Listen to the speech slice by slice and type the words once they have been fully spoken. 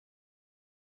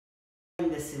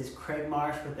This is Craig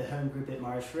Marsh with the Home Group at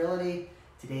Marsh Realty.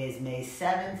 Today is May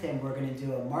 7th and we're going to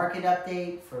do a market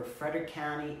update for Frederick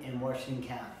County and Washington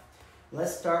County.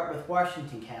 Let's start with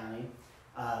Washington County.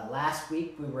 Last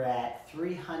week we were at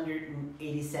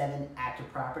 387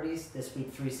 active properties. This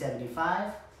week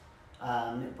 375.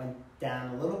 It went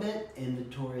down a little bit.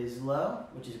 Inventory is low,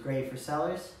 which is great for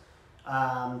sellers.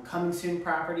 Coming soon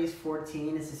properties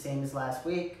 14 is the same as last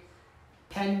week.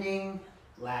 Pending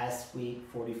last week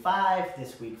 45,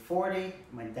 this week 40,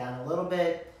 went down a little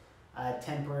bit.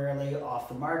 Temporarily off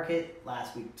the market,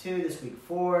 last week 2, this week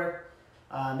 4.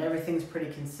 Everything's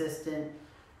pretty consistent.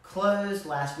 Closed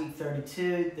last week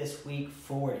 32, this week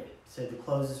 40. So the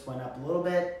closes went up a little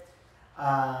bit.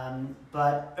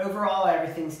 But overall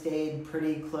everything stayed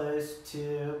pretty close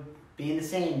to being the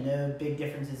same. No big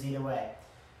differences either way.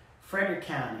 Frederick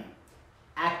County.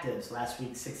 Actives last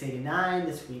week 689,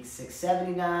 this week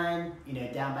 679,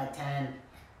 down by 10,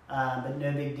 but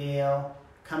no big deal.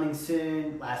 Coming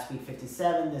soon, last week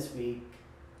 57, this week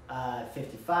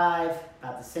 55,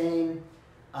 about the same.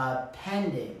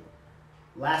 Pending,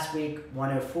 last week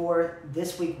 104,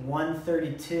 this week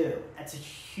 132. That's a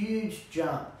huge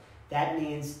jump. That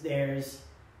means there's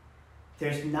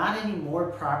not any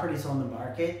more properties on the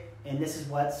market, and this is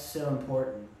what's so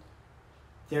important.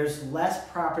 There's less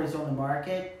properties on the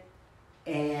market,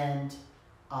 and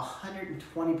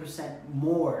 120%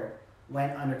 more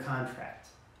went under contract.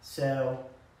 So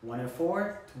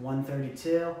 104 to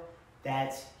 132,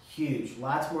 that's huge.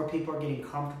 Lots more people are getting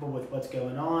comfortable with what's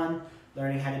going on,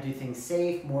 learning how to do things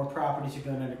safe. More properties are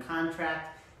going under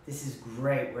contract. This is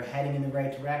great. We're heading in the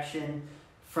right direction.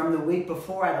 From the week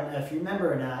before, I don't know if you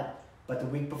remember or not, but the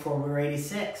week before we were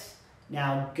 86.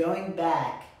 Now going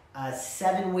back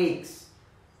 7 weeks,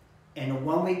 in a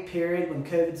 1 week period when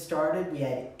COVID started, we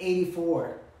had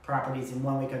 84 properties in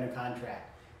 1 week under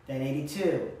contract. Then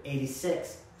 82,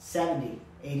 86, 70,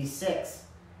 86.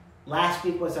 Last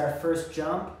week was our first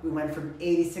jump. We went from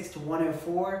 86 to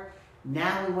 104.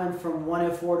 Now we went from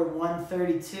 104 to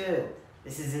 132.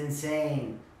 This is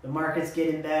insane. The market's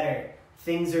getting better.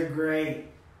 Things are great.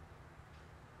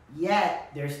 Yet,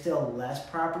 there's still less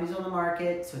properties on the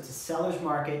market, so it's a seller's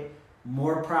market.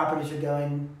 More properties are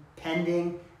going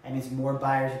pending. That means more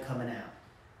buyers are coming out.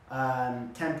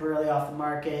 Temporarily off the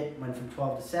market, went from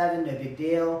 12 to 7, no big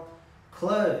deal.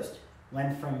 Closed,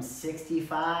 went from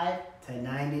 65 to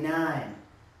 99.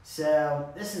 So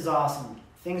this is awesome.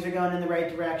 Things are going in the right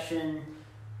direction.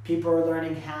 People are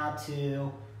learning how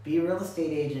to be real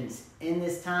estate agents in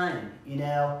this time.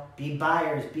 Be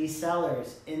buyers, be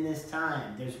sellers in this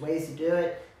time. There's ways to do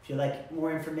it. If you'd like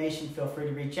more information, feel free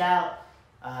to reach out.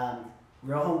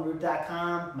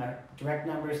 realhomegroup.com. My direct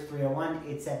number is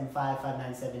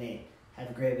 301-875-5978.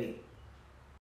 Have a great week.